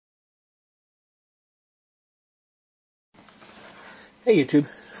Hey YouTube,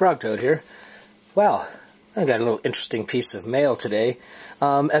 Frogtoad here. Well, I got a little interesting piece of mail today.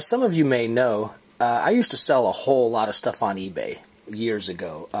 As some of you may know, I used to sell a whole lot of stuff on eBay years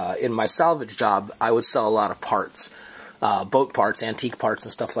ago. In my salvage job, I would sell a lot of parts, boat parts, antique parts,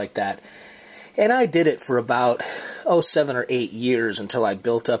 and stuff like that. And I did it for about 7 or 8 years until I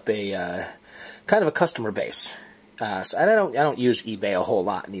built up a kind of a customer base. So I don't use eBay a whole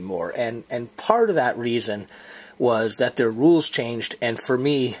lot anymore, and part of that reason was that their rules changed, and for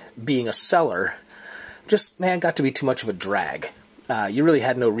me, being a seller, just, man, got to be too much of a drag. You really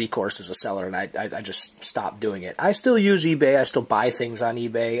had no recourse as a seller, and I just stopped doing it. I still use eBay, I still buy things on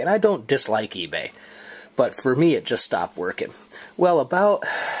eBay, and I don't dislike eBay. But for me, it just stopped working. Well, about,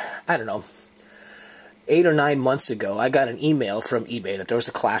 I don't know, 8 or 9 months ago, I got an email from eBay that there was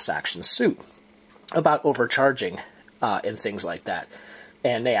a class action suit about overcharging and things like that.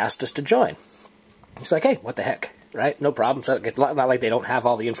 And they asked us to join. It's like, hey, what the heck, right? No problem. So it's not like they don't have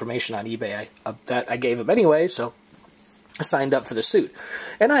all the information on eBay that I gave them anyway, so I signed up for the suit.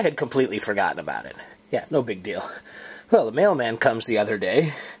 And I had completely forgotten about it. Yeah, no big deal. Well, the mailman comes the other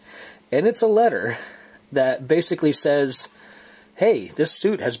day, and it's a letter that basically says, hey, this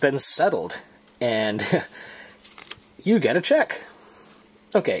suit has been settled, and you get a check.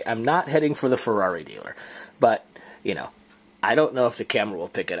 Okay, I'm not heading for the Ferrari dealer, but, you know, I don't know if the camera will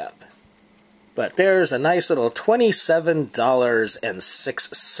pick it up. But there's a nice little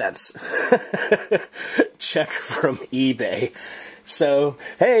 $27.06 check from eBay. So,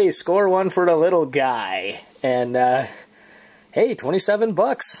 hey, score one for the little guy. And, hey, 27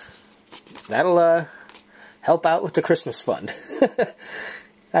 bucks. That'll help out with the Christmas fund.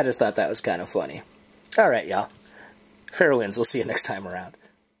 I just thought that was kind of funny. All right, y'all. Fair winds. We'll see you next time around.